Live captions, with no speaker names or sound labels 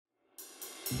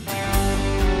Hello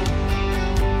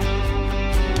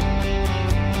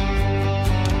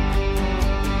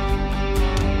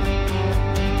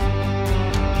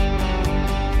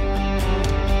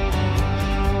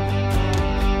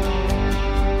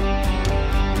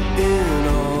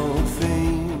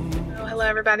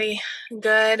everybody,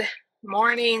 good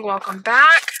morning, welcome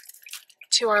back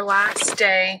to our last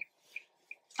day.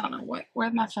 I don't know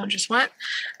where my phone just went.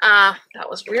 That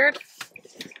was weird.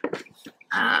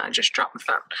 Just dropped my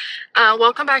phone.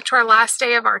 Welcome back to our last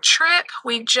day of our trip.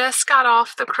 We just got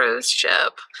off the cruise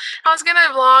ship. I was gonna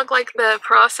vlog like the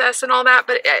process and all that,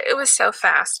 but it was so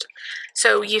fast.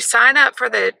 So you sign up for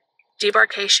the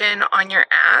Debarkation on your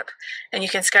app, and you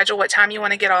can schedule what time you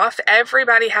want to get off.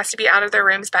 Everybody has to be out of their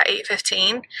rooms by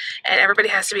 8:15, and everybody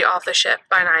has to be off the ship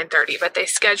by 9:30, but they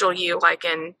schedule you like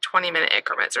in 20-minute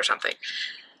increments or something.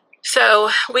 So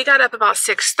we got up about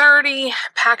 6:30,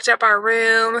 packed up our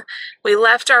room. We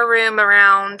left our room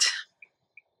around,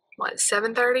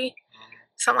 7:30?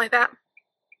 Something like that.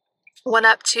 Went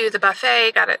up to the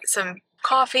buffet, got some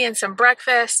coffee and some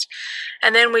breakfast,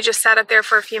 and then we just sat up there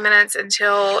for a few minutes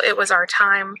until it was our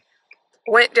time.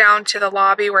 Went down to the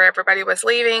lobby where everybody was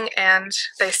leaving, and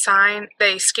they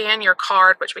scan your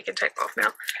card, which we can take off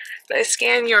now. They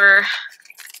scan your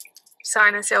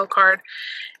sign and sale card,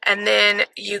 and then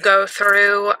you go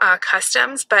through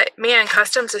customs. But man,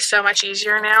 customs is so much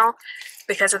easier now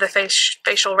because of the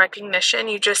facial recognition.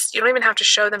 You don't even have to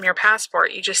show them your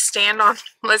passport. You just stand on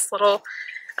this little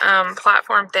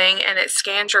platform thing, and it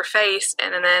scans your face,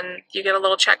 and then you get a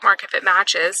little check mark if it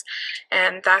matches,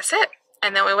 and that's it.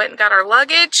 And then we went and got our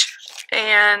luggage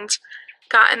and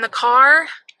got in the car,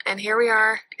 and here we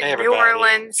are in New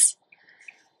Orleans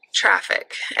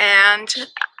traffic. And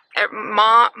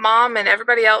mom and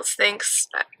everybody else thinks,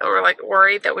 or like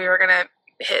worried that we were gonna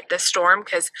hit the storm,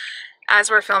 because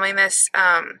as we're filming this,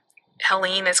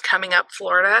 Helene is coming up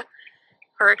Florida,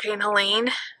 Hurricane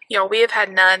Helene. We have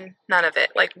had none of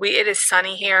it. Like it is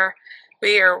sunny here.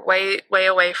 We are way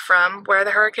away from where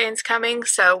the hurricane's coming,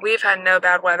 so we've had no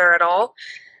bad weather at all.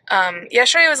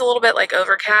 Yesterday was a little bit like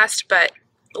overcast, but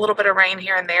a little bit of rain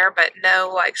here and there, but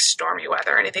no like stormy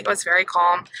weather or anything. It was very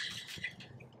calm.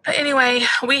 But anyway,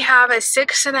 we have a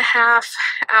 6.5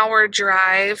 hour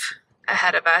drive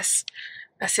ahead of us.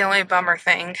 That's the only bummer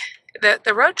thing.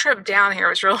 The road trip down here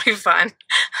was really fun.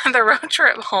 The road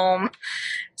trip home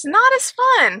is not as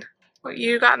fun.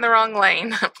 You got in the wrong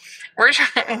lane. We're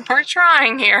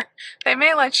trying here. They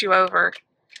may let you over.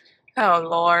 Oh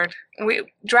Lord.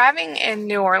 Driving in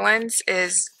New Orleans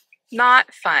is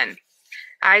not fun.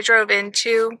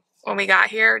 When we got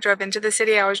here, drove into the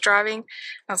city I was driving.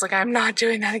 I was like, I'm not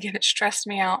doing that again. It stressed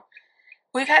me out.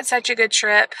 We've had such a good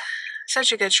trip,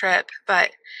 but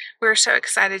we were so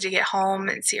excited to get home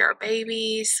and see our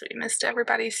babies. We missed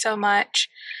everybody so much.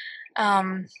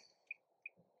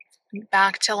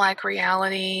 Back to like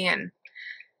reality and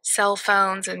cell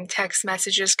phones and text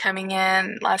messages coming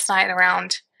in. Last night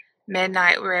around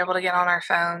midnight, we were able to get on our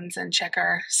phones and check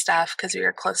our stuff because we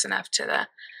were close enough to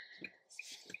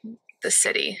the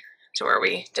city to where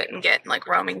we didn't get like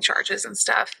roaming charges and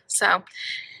stuff. So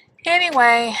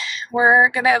anyway, we're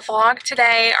gonna vlog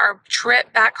today our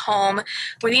trip back home.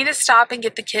 We need to stop and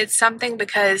get the kids something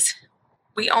because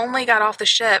we only got off the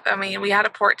ship. I mean, we had a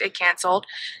port day canceled,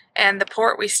 and the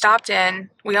port we stopped in,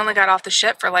 we only got off the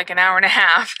ship for like an hour and a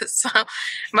half. So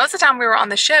most of the time we were on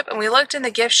the ship, and we looked in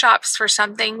the gift shops for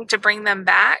something to bring them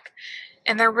back,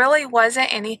 and there really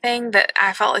wasn't anything that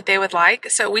I felt like they would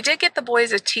like. So we did get the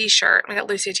boys a t-shirt. We got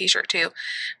Lucy a t-shirt too,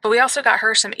 but we also got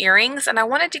her some earrings, and I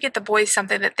wanted to get the boys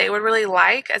something that they would really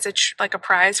like as a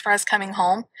prize for us coming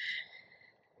home.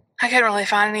 I couldn't really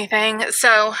find anything,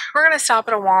 so we're going to stop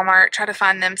at a Walmart, try to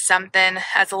find them something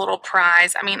as a little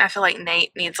prize. I mean, I feel like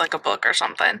Nate needs like a book or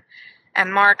something,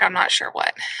 and Mark, I'm not sure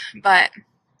what, but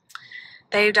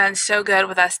they've done so good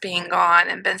with us being gone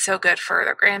and been so good for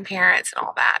their grandparents and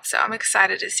all that, so I'm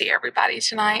excited to see everybody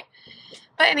tonight.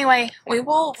 But anyway, we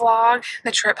will vlog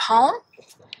the trip home.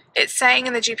 It's saying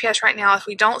in the GPS right now if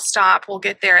we don't stop, we'll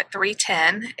get there at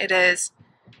 3:10. It is...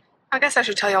 I guess I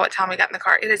should tell you what time we got in the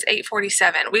car. It is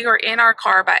 8:47. We were in our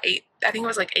car by I think it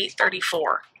was like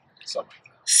 8:34.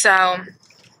 So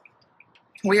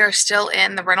we are still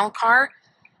in the rental car,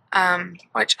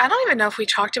 which I don't even know if we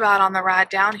talked about on the ride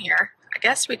down here. I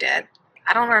guess we did.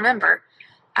 I don't remember.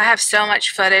 I have so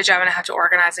much footage I'm going to have to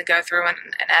organize and go through and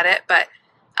edit. But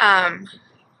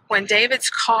when David's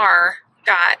car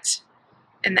got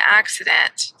in the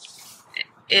accident,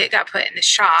 it got put in the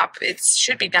shop. It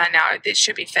should be done now. It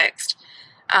should be fixed.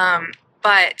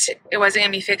 But it wasn't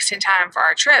going to be fixed in time for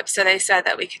our trip, so they said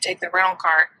that we could take the rental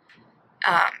car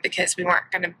because we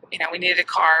weren't going to, we needed a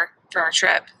car for our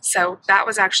trip. So that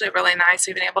was actually really nice.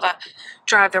 We've been able to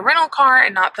drive the rental car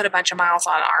and not put a bunch of miles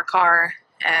on our car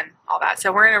and all that.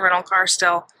 So we're in a rental car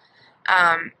still.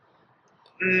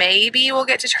 Maybe we'll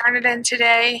get to turn it in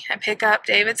today and pick up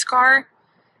David's car,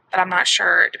 but I'm not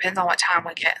sure. It depends on what time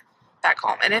we get back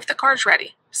home and if the car's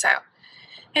ready. So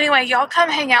anyway, y'all come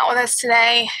hang out with us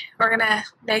today. We're going to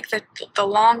make the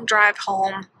long drive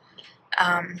home.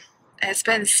 It's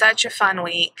been such a fun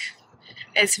week.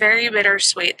 It's very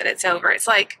bittersweet that it's over. It's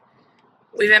like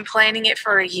we've been planning it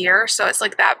for a year, so it's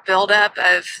like that buildup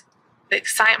of the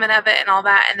excitement of it and all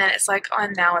that, and then it's like, oh,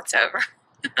 now it's over.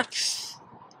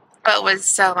 But it was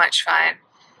so much fun,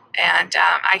 and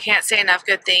I can't say enough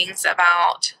good things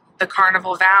about the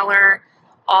Carnival Valor,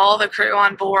 all the crew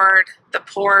on board, the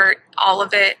port, all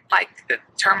of it, like the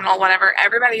terminal, whatever.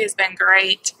 Everybody has been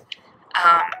great.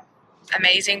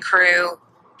 Amazing crew,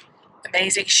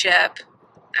 amazing ship.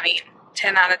 I mean,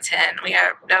 10 out of 10. We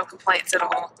have no complaints at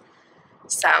all.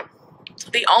 So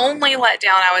the only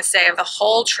letdown I would say of the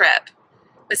whole trip,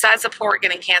 besides the port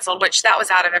getting canceled, which that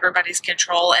was out of everybody's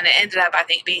control, and it ended up, I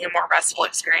think, being a more restful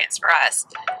experience for us,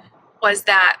 was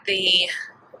that the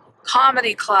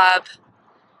comedy club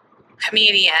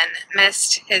comedian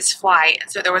missed his flight. And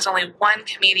so there was only one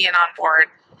comedian on board,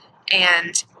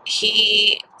 and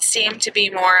he seemed to be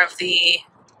more of the,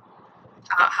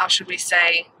 how should we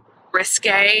say,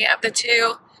 risque of the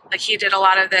two. Like, he did a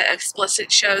lot of the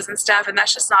explicit shows and stuff, and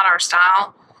that's just not our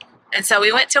style. And so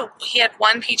he had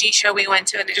one PG show we went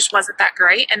to, and it just wasn't that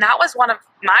great. And that was one of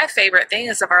my favorite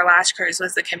things of our last cruise,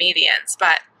 was the comedians,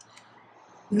 but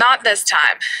not this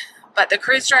time. But the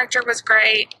cruise director was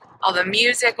great. All the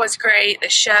music was great. The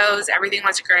shows, everything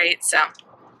was great. So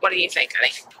what do you think,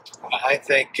 honey? I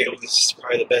think it was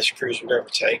probably the best cruise we've ever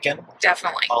taken.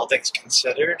 Definitely. All things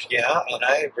considered, yeah. And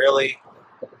I really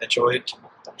enjoyed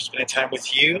spending time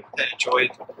with you, and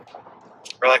enjoyed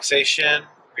relaxation,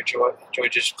 enjoyed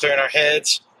just clearing our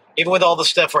heads. Even with all the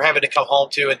stuff we're having to come home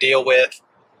to and deal with,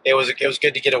 it was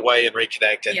good to get away and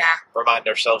reconnect and remind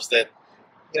ourselves that,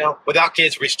 without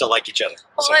kids, we still like each other.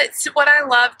 Well, it's what I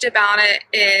loved about it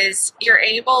is you're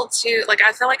able to, like,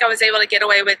 I feel like I was able to get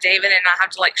away with David and not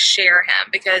have to, like, share him,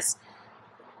 because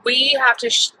we have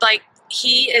to,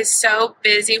 he is so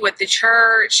busy with the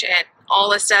church and all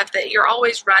the stuff that you're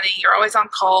always running, you're always on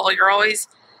call, you're always,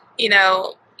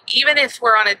 even if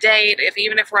we're on a date,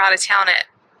 even if we're out of town at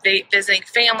visiting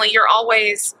family, you're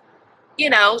always,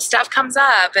 stuff comes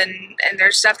up and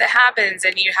there's stuff that happens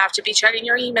and you have to be checking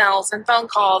your emails and phone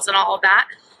calls and all of that.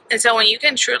 And so when you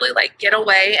can truly, like, get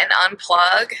away and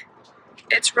unplug,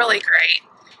 it's really great.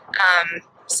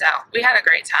 So we had a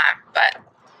great time. But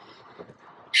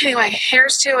anyway,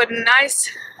 here's to a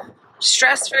nice,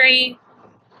 stress-free,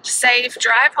 safe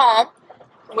drive home.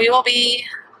 We will be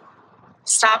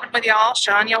stopping with y'all,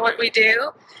 showing you what we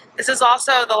do. This is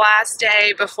also the last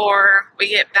day before we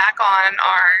get back on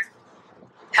our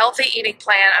healthy eating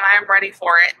plan, and I'm ready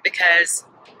for it because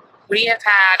we have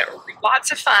had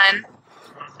lots of fun,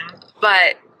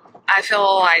 but I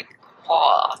feel like,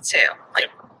 too.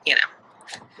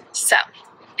 So,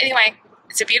 anyway,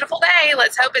 it's a beautiful day.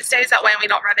 Let's hope it stays that way and we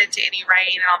don't run into any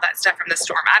rain and all that stuff from the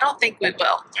storm. I don't think we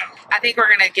will. I think we're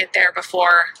going to get there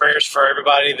before. Prayers for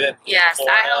everybody that. Yes,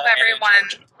 I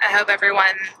hope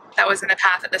everyone that was in the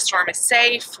path of the storm is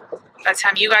safe. By the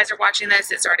time you guys are watching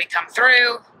this, it's already come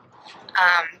through.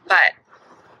 But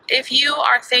if you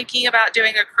are thinking about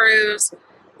doing a cruise,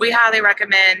 we highly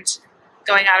recommend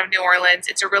going out of New Orleans.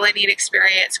 It's a really neat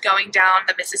experience going down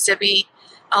the Mississippi,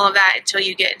 all of that, until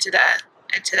you get into the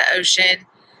ocean.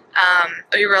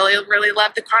 We really, really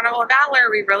loved the Carnival of Valor.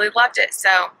 We really loved it.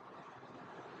 So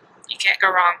you can't go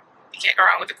wrong. You can't go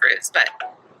wrong with the cruise. But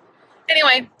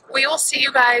anyway, we will see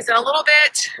you guys in a little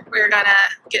bit. We're going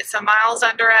to get some miles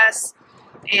under us,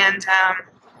 and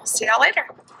we'll see y'all later.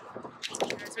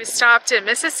 We stopped in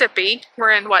Mississippi.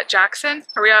 We're in Jackson?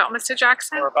 Are we almost to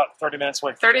Jackson? We're about 30 minutes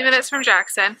away. 30 minutes from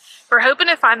Jackson. We're hoping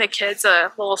to find the kids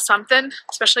a little something,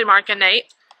 especially Mark and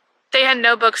Nate. They had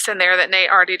no books in there that Nate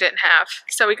already didn't have.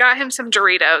 So we got him some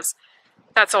Doritos.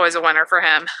 That's always a winner for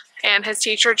him. And his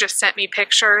teacher just sent me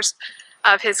pictures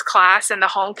of his class and the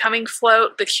homecoming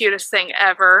float, the cutest thing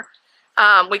ever.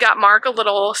 We got Mark a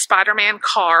little Spider-Man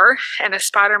car and a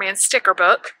Spider-Man sticker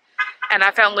book. And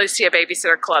I found Lucy a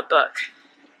Babysitter Club book.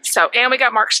 So, and we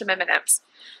got Mark some M&Ms.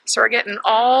 So we're getting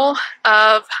all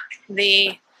of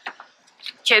the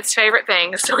kids' favorite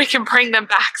things so we can bring them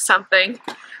back something,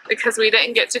 because we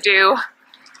didn't get to do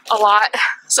a lot.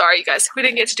 Sorry, you guys. We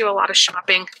didn't get to do a lot of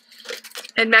shopping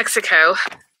in Mexico.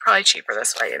 Probably cheaper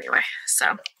this way anyway.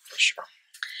 So, for sure.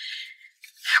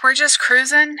 we're just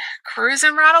cruising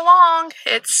right along.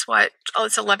 It's what? Oh,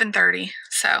 it's 11:30.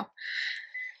 So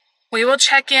we will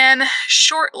check in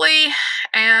shortly,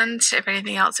 and if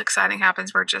anything else exciting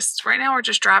happens, right now we're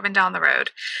just driving down the road,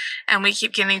 and we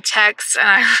keep getting texts, and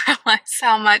I realize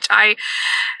how much I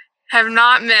have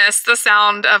not missed the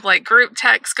sound of like group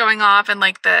texts going off, and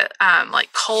like the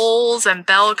like Coles and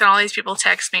Belk and all these people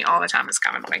text me all the time. It's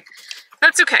kind of annoying.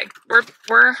 That's okay.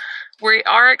 We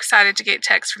are excited to get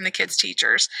texts from the kids'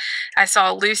 teachers. I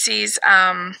saw Lucy's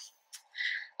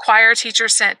choir teacher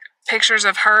sent pictures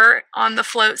of her on the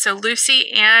float. So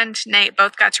Lucy and Nate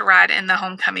both got to ride in the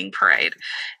homecoming parade.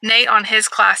 Nate on his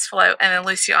class float, and then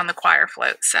Lucy on the choir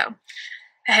float. So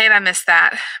I hate I missed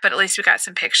that, but at least we got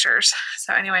some pictures.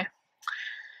 So anyway,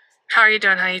 how are you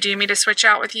doing, honey? Do you need me to switch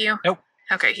out with you? Nope.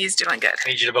 Okay, he's doing good. I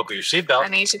need you to buckle your seatbelt. I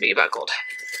need to be buckled.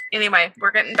 Anyway,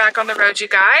 we're getting back on the road, you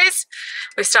guys.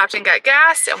 We stopped and got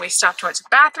gas, and we stopped and went to the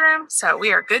bathroom, so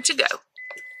we are good to go.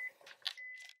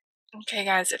 Okay,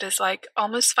 guys, it is like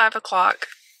almost 5 o'clock.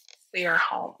 We are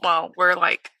home. Well, we're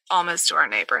like almost to our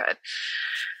neighborhood.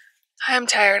 I am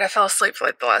tired. I fell asleep for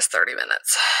like the last 30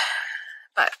 minutes.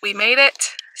 But we made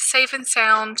it safe and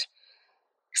sound.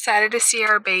 Excited to see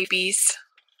our babies.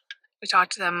 We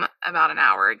talked to them about an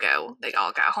hour ago. They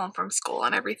all got home from school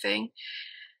and everything.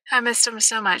 I missed them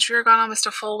so much. We were gone almost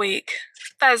a full week.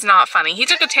 That is not funny. He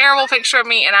took a terrible picture of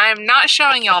me, and I am not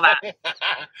showing y'all that.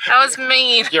 That was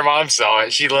mean. Your mom saw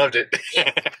it. She loved it.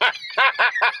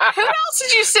 Who else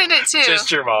did you send it to?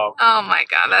 Just your mom. Oh my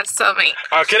God, that's so mean.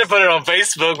 I could have put it on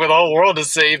Facebook for the whole world to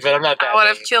see, but I'm not that I would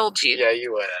have mean. killed you. Yeah,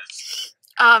 you would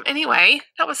have. Anyway,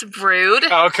 that was rude.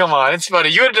 Oh, come on. It's funny.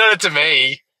 You would have done it to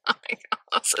me. Oh my God,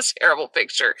 that's a terrible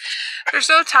picture. They're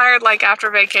so tired, like after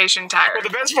vacation tired. Well,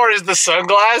 the best part is the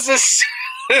sunglasses.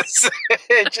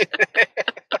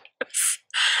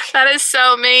 That is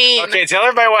so mean. Okay, tell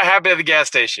everybody what happened at the gas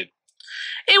station.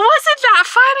 It wasn't that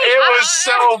funny. It was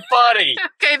so funny.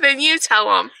 Okay, then you tell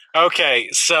them. Okay,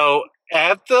 so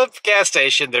at the gas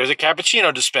station, there's a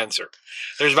cappuccino dispenser.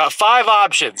 There's about 5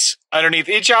 options. Underneath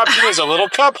each option is a little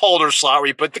cup holder slot where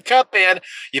you put the cup in,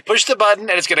 you push the button,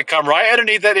 and it's going to come right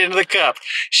underneath that end of the cup.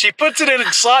 She puts it in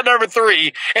slot number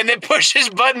 3 and then pushes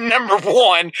button number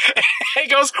 1 and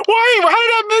goes, why? How did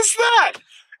I miss that?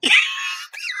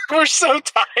 We're so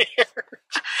tired.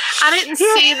 I didn't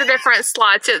see the different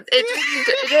slots. It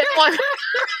didn't look...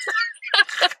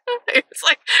 It's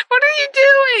like, what are you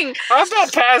doing? I was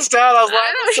not passed out. I was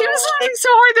laughing. He was laughing so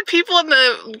hard. The people in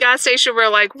the gas station were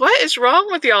like, what is wrong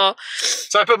with y'all?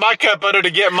 So I put my cup under to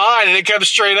get mine, and it comes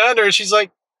straight under, and she's like,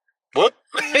 whoop.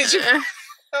 That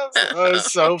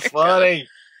was so funny.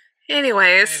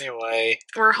 Anyways,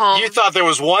 we're home. You thought there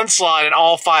was one slot and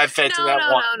all 5 fit to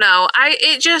that one. No.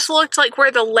 It just looked like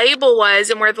where the label was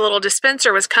and where the little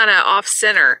dispenser was kind of off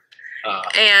center.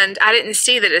 And I didn't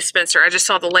see the dispenser. I just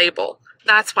saw the label.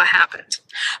 That's what happened.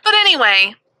 But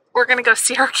anyway, we're going to go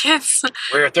see our kids.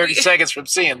 We're 30 seconds from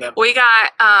seeing them. We were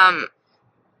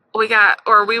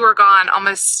gone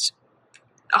almost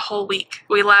a whole week.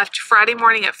 We left Friday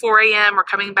morning at 4 a.m. We're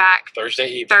coming back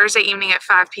Thursday evening at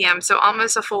 5 p.m. So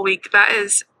almost a full week. That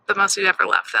is the most we've ever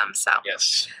left them. So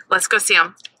yes, let's go see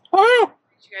them. Woo!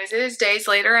 You guys, it is days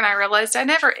later, and I realized I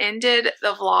never ended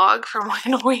the vlog from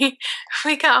when we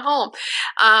got home.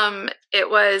 It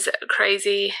was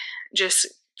crazy just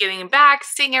getting back,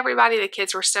 seeing everybody. The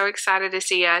kids were so excited to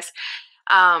see us.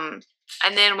 And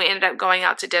then we ended up going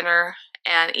out to dinner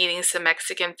and eating some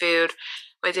Mexican food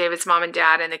with David's mom and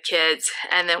dad and the kids,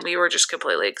 and then we were just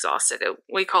completely exhausted.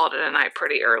 We called it a night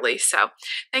pretty early. So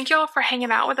thank you all for hanging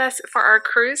out with us for our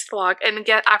cruise vlog. And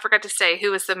I forgot to say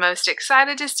who was the most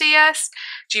excited to see us.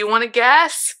 Do you want to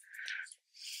guess?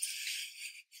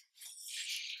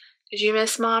 Did you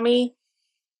miss Mommy?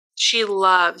 She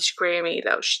loves Grammy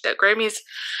though. Grammy's,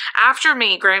 after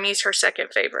me, Grammy's her second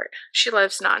favorite. She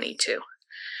loves Nani too.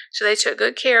 So they took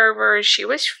good care of her, and she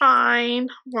was fine,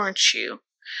 weren't you?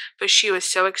 But she was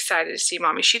so excited to see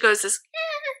Mommy. She goes this,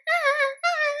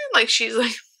 like she's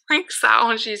like freaks out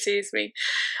when she sees me.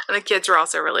 And the kids were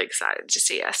also really excited to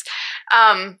see us.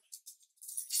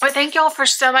 But thank y'all for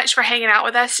so much for hanging out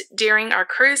with us during our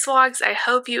cruise vlogs. I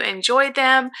hope you enjoyed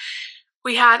them.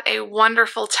 We had a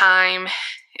wonderful time.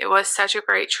 It was such a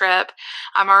great trip.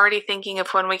 I'm already thinking of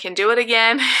when we can do it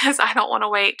again, because I don't want to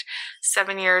wait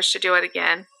 7 years to do it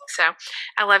again. So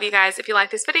I love you guys. If you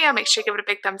like this video, make sure you give it a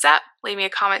big thumbs up. Leave me a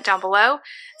comment down below.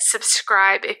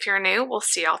 Subscribe if you're new. We'll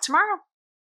see y'all tomorrow.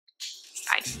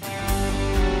 Bye.